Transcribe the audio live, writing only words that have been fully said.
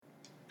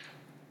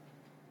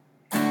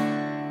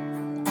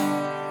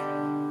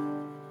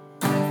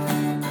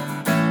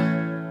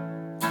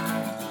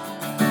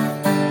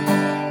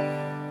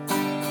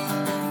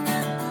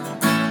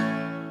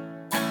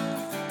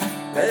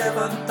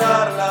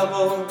levantar la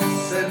voz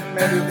en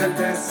medio del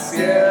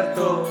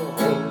desierto,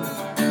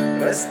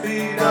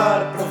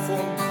 respirar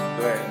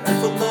profundo en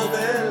el fondo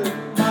del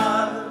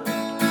mar,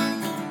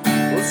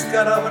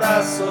 buscar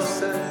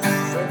abrazos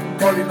en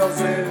molinos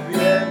de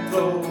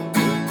viento,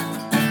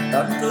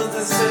 tantos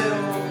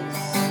deseos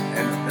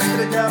en una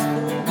estrella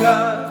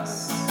fugaz.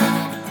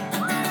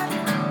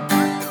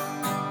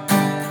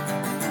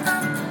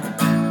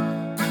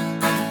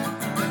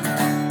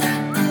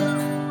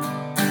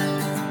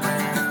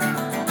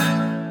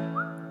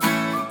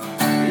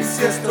 Y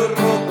si estoy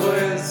roto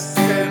es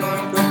que no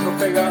encuentro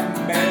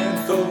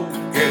pegamento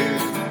que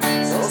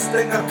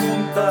sostenga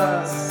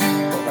juntas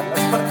todas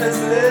las partes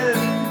de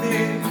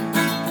mí.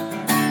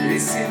 Y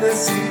si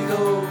decido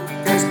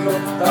que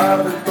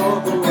explotar del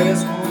todo es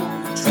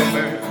mucho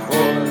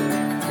mejor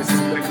que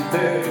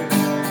simplemente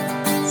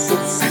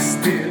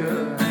subsistir.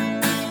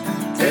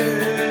 ¿Quién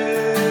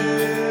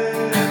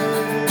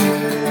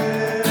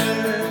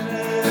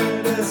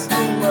eres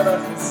tú para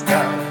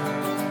juzgar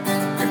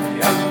que mi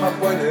alma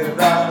puede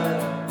dar?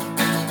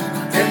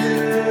 ¿Quién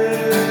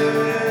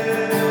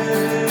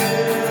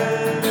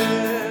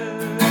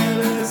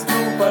eres tú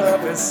para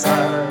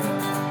besar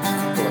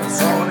mi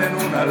corazón en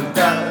un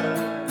altar?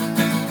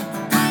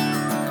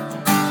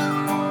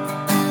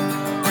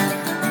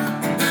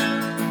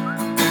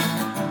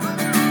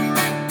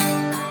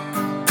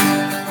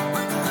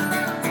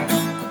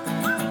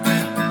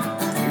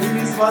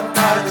 Mis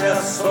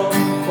batallas son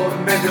por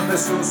medio de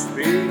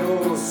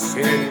suspiros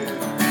que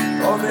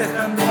no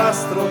dejan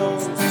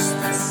rastros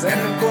en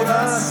el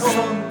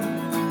corazón,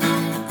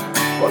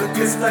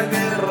 porque esta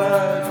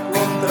guerra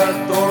contra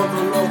todo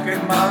lo que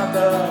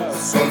mata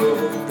solo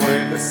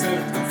puede ser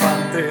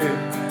triunfante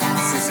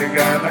si se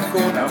gana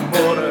con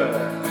amor.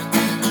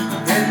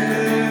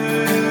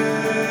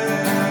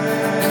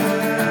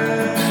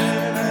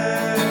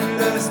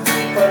 ¿Eres tú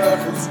para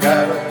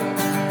juzgar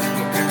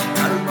lo que mi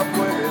alma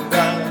puede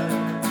dar?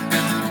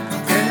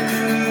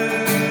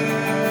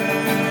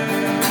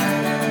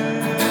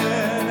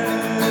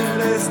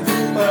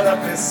 Para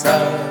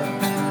pesar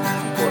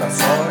mi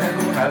corazón en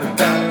un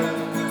altar?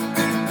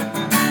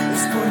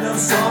 Mis puños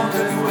son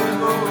de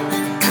fuego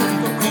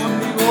junto con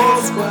mi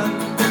voz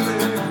cuando te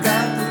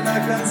canto una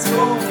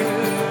canción que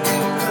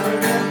me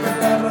revienta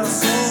la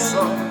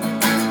razón.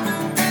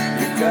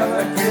 Y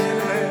cada quien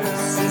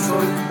es un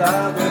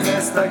soldado en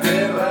esta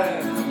guerra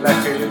en la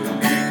que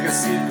eliges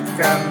si tú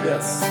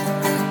cambias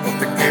o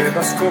te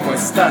quedas como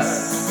estás.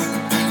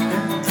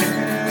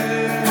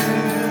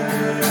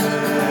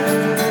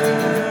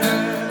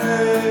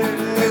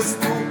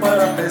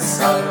 Para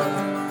pesar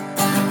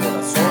mi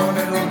corazón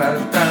en un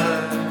altar.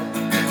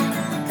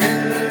 ¿Qué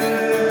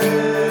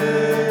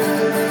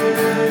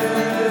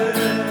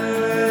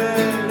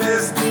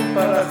eres tú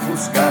para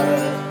juzgar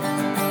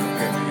lo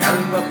que mi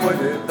alma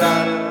puede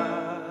dar?